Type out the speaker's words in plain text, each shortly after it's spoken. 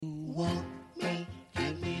want me,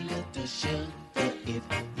 give me little sugar. If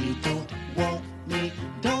you don't want me,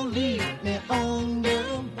 don't leave me on,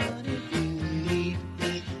 girl. But if you need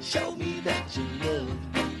me, show me that you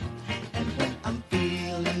love me. And when I'm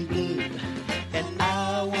feeling blue and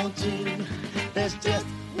I want you, there's just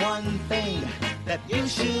one thing that you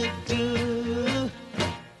should do.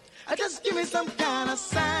 Just give me some kind of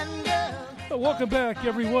sign, girl. Welcome back,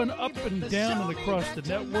 everyone, up and down and across the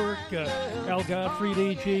network. Al Gottfried,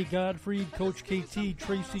 AJ Gottfried, Coach KT,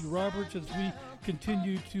 Tracy Roberts, as we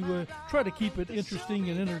continue to try to keep it interesting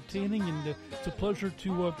and entertaining. And it's a pleasure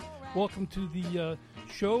to welcome to the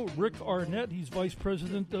show Rick Arnett. He's vice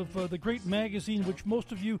president of the great magazine, which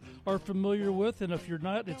most of you are familiar with. And if you're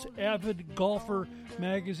not, it's Avid Golfer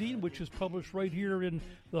Magazine, which is published right here in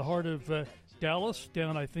the heart of Dallas,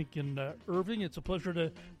 down, I think, in Irving. It's a pleasure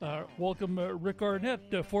to welcome Rick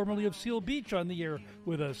Arnett, formerly of Seal Beach, on the air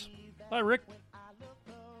with us. Hi, Rick.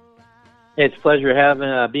 It's a pleasure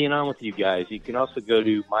having being on with you guys. You can also go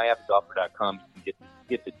to myavidgolfer.com. You can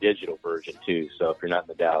get the digital version, too. So if you're not in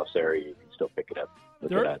the Dallas area, you can still pick it up.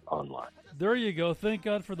 Look at that online. There you go. Thank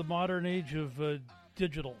God for the modern age of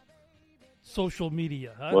digital social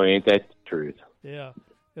media. Huh? Well, ain't that the truth? Yeah.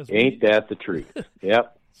 Ain't that the truth?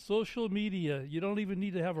 Yep. Social media. You don't even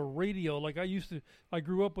need to have a radio. Like I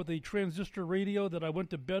grew up with a transistor radio that I went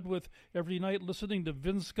to bed with every night listening to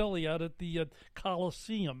Vin Scully out at the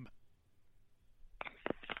Coliseum.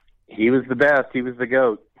 He was the best. He was the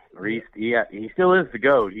GOAT. Or he still is the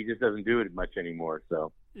GOAT. He just doesn't do it much anymore.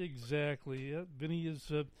 So Exactly. Yeah. Vinny is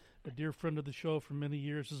a dear friend of the show for many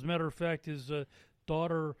years. As a matter of fact, his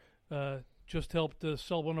daughter just helped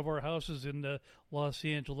sell one of our houses in Los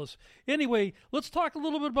Angeles. Anyway, let's talk a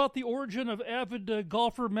little bit about the origin of Avid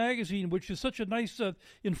Golfer Magazine, which is such a nice,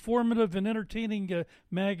 informative, and entertaining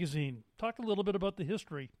magazine. Talk a little bit about the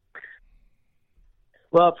history.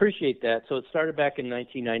 Well, I appreciate that. So it started back in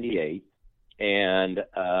 1998, and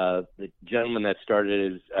the gentleman that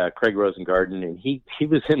started is Craig Rosengarten, and he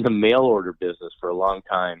was in the mail order business for a long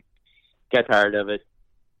time. Got tired of it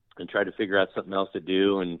and tried to figure out something else to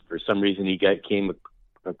do, and for some reason he came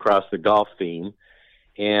across the golf theme,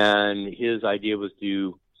 and his idea was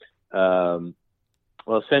to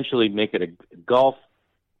essentially make it a golf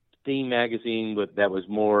theme magazine that was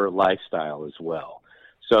more lifestyle as well.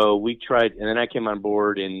 So we tried, and then I came on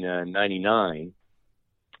board in '99,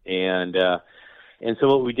 and so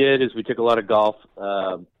what we did is we took a lot of golf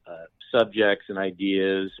subjects and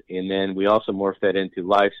ideas, and then we also morphed that into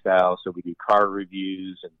lifestyle. So we do car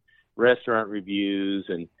reviews and restaurant reviews,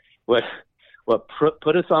 and what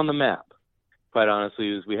put us on the map, quite honestly,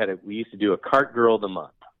 is we used to do a cart girl of the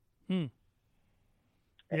month.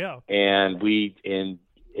 Yeah, and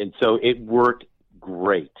so it worked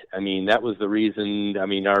great. I mean, that was the reason. I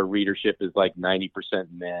mean, our readership is like 90%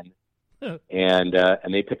 men. And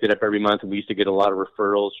they picked it up every month, and we used to get a lot of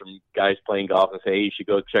referrals from guys playing golf and say, hey, you should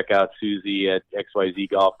go check out Susie at XYZ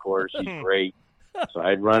Golf Course. She's great. So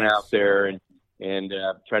I'd run out there and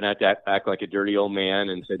try not to act like a dirty old man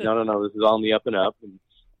and said, no, this is all in the up and up.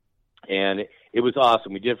 And it was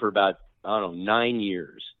awesome. We did it for about, 9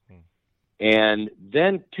 years. And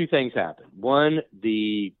then two things happened. One,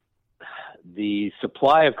 the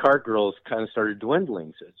supply of cart girls kind of started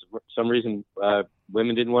dwindling. So for some reason,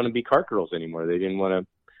 women didn't want to be cart girls anymore. They didn't want to,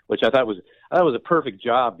 which I thought was a perfect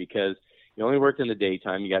job, because you only worked in the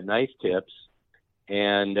daytime. You got nice tips,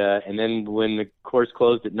 and then when the course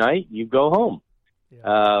closed at night, you go home.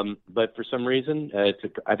 Yeah. But for some reason,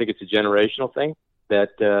 I think it's a generational thing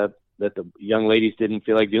that the young ladies didn't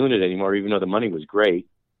feel like doing it anymore, even though the money was great.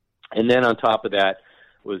 And then on top of that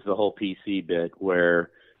was the whole PC bit, where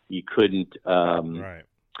you couldn't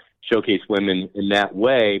showcase women in that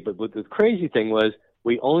way. But the crazy thing was,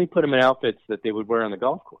 we only put them in outfits that they would wear on the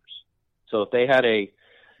golf course. So if they had a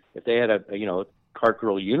cart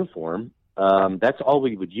girl uniform, that's all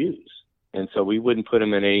we would use. And so we wouldn't put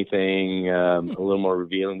them in anything a little more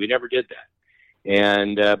revealing. We never did that.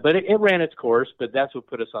 And but it ran its course. But that's what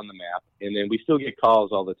put us on the map. And then we still get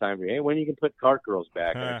calls all the time. Hey, when are you going to put cart girls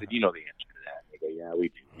back? And I said, you know the answer to that. They go, yeah,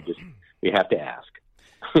 we do. We have to ask.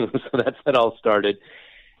 So that's how it all started.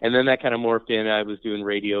 And then that kind of morphed in. I was doing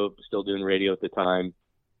radio, still doing radio at the time.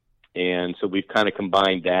 And so we've kind of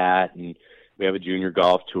combined that, and we have a junior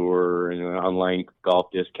golf tour and online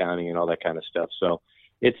golf discounting and all that kind of stuff. So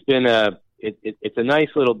it's been it's a nice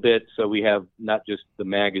little bit. So we have not just the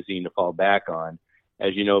magazine to fall back on.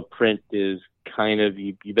 As you know, print is kind of,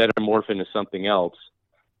 you better morph into something else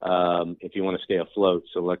if you want to stay afloat.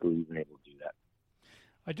 So luckily we've been able to do that.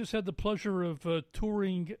 I just had the pleasure of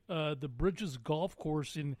touring the Bridges Golf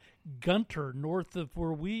Course in Gunter, north of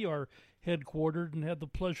where we are headquartered and had the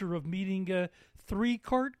pleasure of meeting 3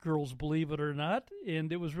 cart girls, believe it or not,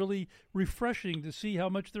 and it was really refreshing to see how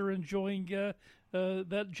much they're enjoying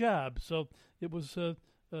that job. So it was a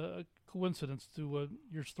coincidence to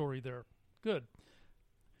your story there. Good.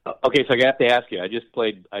 Okay, so I have to ask you. I just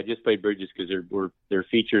played bridges because they're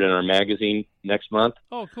featured in our magazine next month.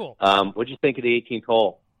 Oh, cool. What'd you think of the 18th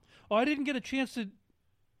hole? Oh, I didn't get a chance to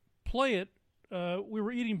play it. We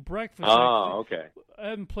were eating breakfast. Oh, okay. I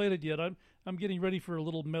haven't played it yet. I'm getting ready for a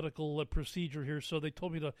little medical procedure here, so they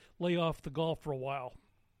told me to lay off the golf for a while.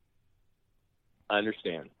 I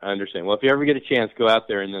understand. Well, if you ever get a chance, go out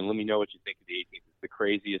there and then let me know what you think of the 18th. It's the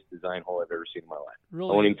craziest design hole I've ever seen in my life.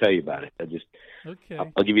 Really? I won't even tell you about it. Okay.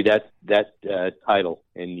 I'll give you that title,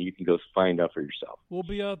 and you can go find out for yourself. We'll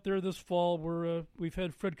be out there this fall. We've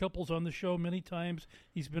had Fred Couples on the show many times.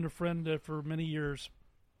 He's been a friend for many years.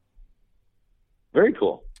 Very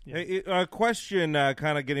cool. Yeah. Hey, a question,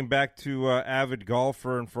 kind of getting back to avid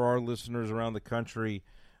golfer, and for our listeners around the country,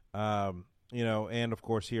 and of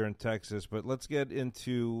course here in Texas. But let's get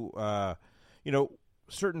into,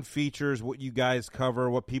 certain features, what you guys cover,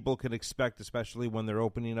 what people can expect, especially when they're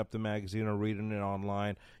opening up the magazine or reading it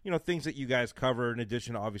online. Things that you guys cover in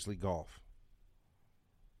addition to obviously golf.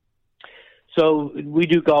 So we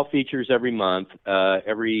do golf features every month.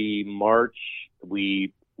 Every March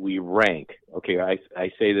we rank. Okay, I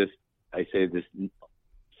say this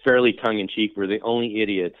fairly tongue in cheek. We're the only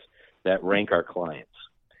idiots that rank our clients,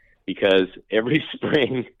 because every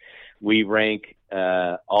spring we rank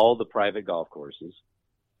all the private golf courses,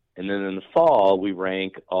 and then in the fall we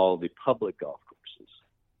rank all the public golf courses.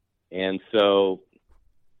 And so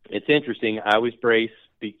it's interesting. I always brace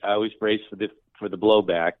for the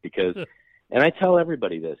blowback because, and I tell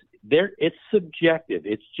everybody this. It's subjective.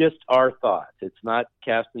 It's just our thoughts. It's not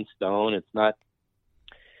cast in stone. It's not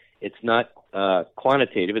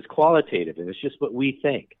quantitative. It's qualitative, and it's just what we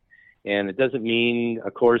think. And it doesn't mean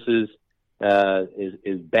a course is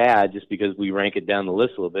bad just because we rank it down the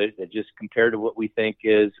list a little bit. It just compared to what we think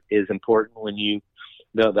is important. When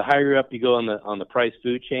the higher up you go on the price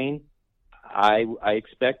food chain, I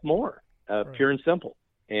expect more, right. Pure and simple.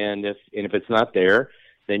 And if it's not there,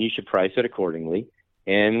 then you should price it accordingly.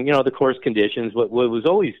 And, the course conditions, what was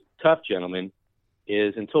always tough, gentlemen,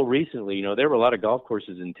 is until recently, there were a lot of golf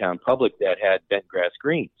courses in town public that had bent grass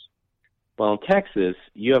greens. Well, in Texas,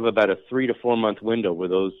 you have about a 3 to 4 month window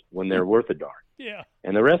when they're worth a darn. Yeah.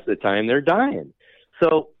 And the rest of the time, they're dying.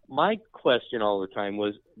 So my question all the time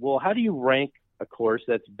was, well, how do you rank a course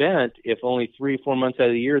that's bent if only 3 or 4 months out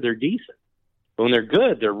of the year they're decent? But when they're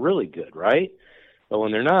good, they're really good, right? But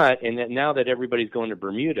when they're not, and now that everybody's going to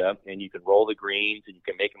Bermuda and you can roll the greens and you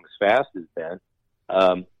can make them as fast as bent,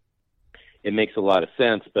 it makes a lot of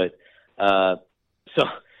sense. But so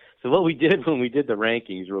what we did when we did the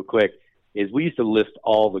rankings real quick is we used to list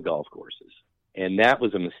all the golf courses, and that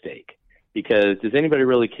was a mistake, because does anybody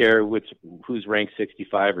really care who's ranked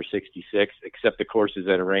 65 or 66 except the courses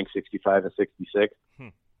that are ranked 65 and 66?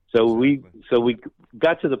 So we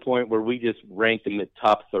got to the point where we just ranked them at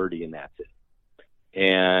top 30, and that's it.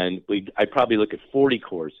 And I probably look at 40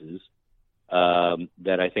 courses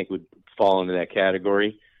that I think would fall into that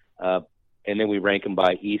category, and then we rank them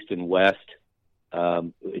by east and west.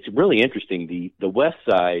 It's really interesting. The west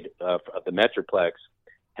side of the Metroplex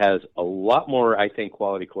has a lot more, I think,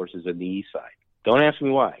 quality courses than the east side. Don't ask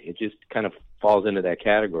me why. It just kind of falls into that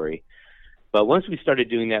category. But once we started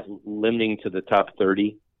doing that, limiting to the top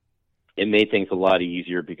 30, it made things a lot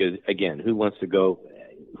easier, because, again, who wants to go –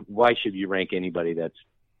 why should you rank anybody that's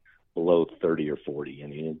below 30 or 40? I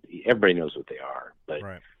mean, everybody knows what they are. But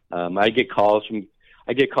right. I get calls from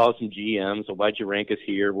GMs. So why'd you rank us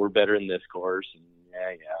here? We're better in this course.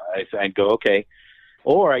 And I'd go, okay.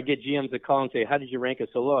 Or I get GMs that call and say, how did you rank us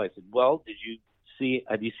so low? I said, well,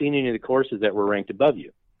 have you seen any of the courses that were ranked above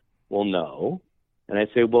you? Well, no. And I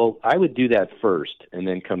say, well, I would do that first and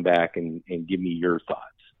then come back and give me your thoughts.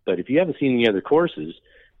 But if you haven't seen any other courses,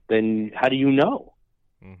 then how do you know?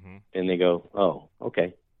 Mm-hmm. And they go, oh,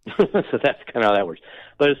 okay. So that's kind of how that works.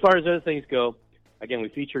 But as far as other things go, again, we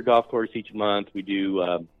feature a golf course each month. We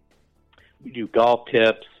do golf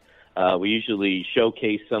tips. We usually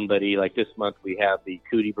showcase somebody. Like this month, we have the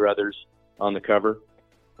Cootie brothers on the cover.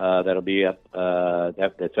 That'll be up.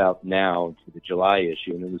 That's out now for the July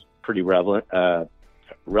issue, and it was pretty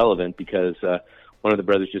relevant because one of the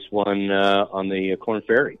brothers just won on the Korn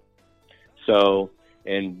Ferry. So.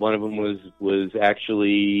 And one of them was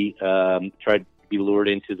actually tried to be lured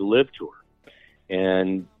into the Live Tour,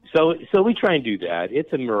 and so we try and do that.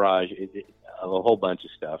 It's a mirage of a whole bunch of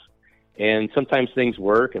stuff, And sometimes things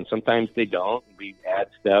work, and sometimes they don't. We add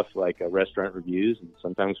stuff like restaurant reviews, and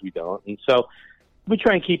sometimes we don't. And so we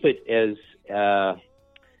try and keep it as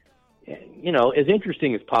as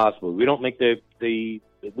interesting as possible. We don't make we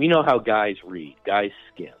know how guys read. Guys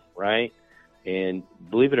skim, right? And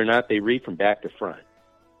believe it or not, they read from back to front.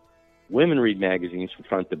 Women read magazines from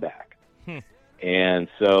front to back. And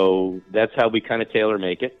so that's how we kind of tailor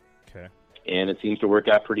make it. Okay. And it seems to work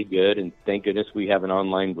out pretty good. And thank goodness we have an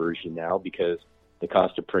online version now, because the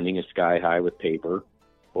cost of printing is sky high with paper,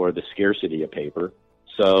 or the scarcity of paper.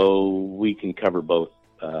 So we can cover both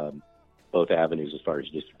avenues as far as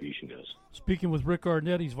distribution goes. Speaking with Rick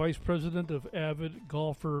Arnett, he's vice president of Avid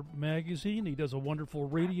Golfer Magazine. He does a wonderful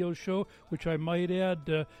radio show, which I might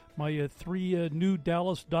add, my three new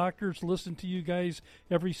Dallas doctors listen to you guys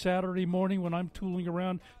every Saturday morning when I'm tooling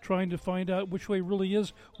around trying to find out which way really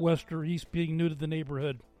is west or east, being new to the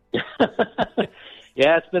neighborhood.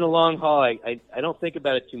 Yeah, it's been a long haul. I don't think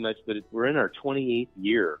about it too much, but we're in our 28th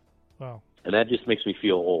year. Wow. And that just makes me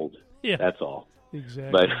feel old. Yeah. That's all.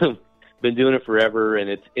 Exactly. But been doing it forever,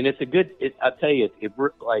 and it's a good. I'll tell you, it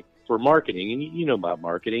worked like for marketing, and you know about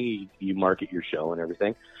marketing. You market your show and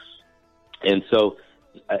everything. And so,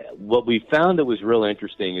 what we found that was real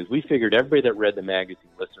interesting is we figured everybody that read the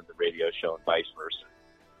magazine listened to the radio show, and vice versa.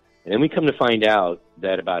 And then we come to find out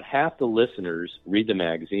that about half the listeners read the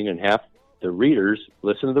magazine, and half the readers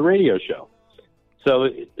listen to the radio show. So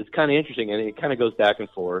it's kind of interesting, and it kind of goes back and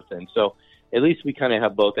forth. And so, at least we kind of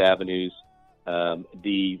have both avenues.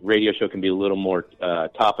 The radio show can be a little more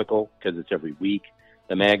topical because it's every week.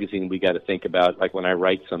 The magazine, we got to think about, like when I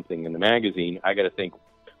write something in the magazine, I got to think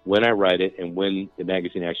when I write it and when the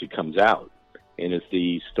magazine actually comes out. And is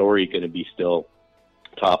the story going to be still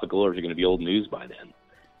topical, or is it going to be old news by then?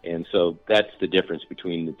 And so that's the difference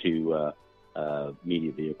between the two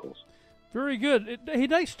media vehicles. Very good. Hey,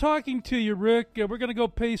 nice talking to you, Rick. We're going to go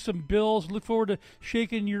pay some bills. Look forward to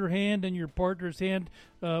shaking your hand and your partner's hand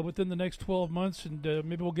within the next 12 months, and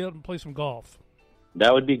maybe we'll get out and play some golf.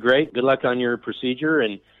 That would be great. Good luck on your procedure.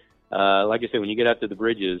 And like I said, when you get out to the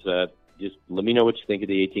bridges, just let me know what you think of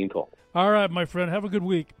the 18th hole. All right, my friend. Have a good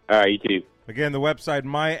week. All right, you too. Again, the website,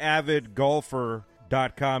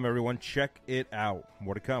 myavidgolfer.com. Everyone, check it out.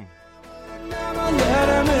 More to come.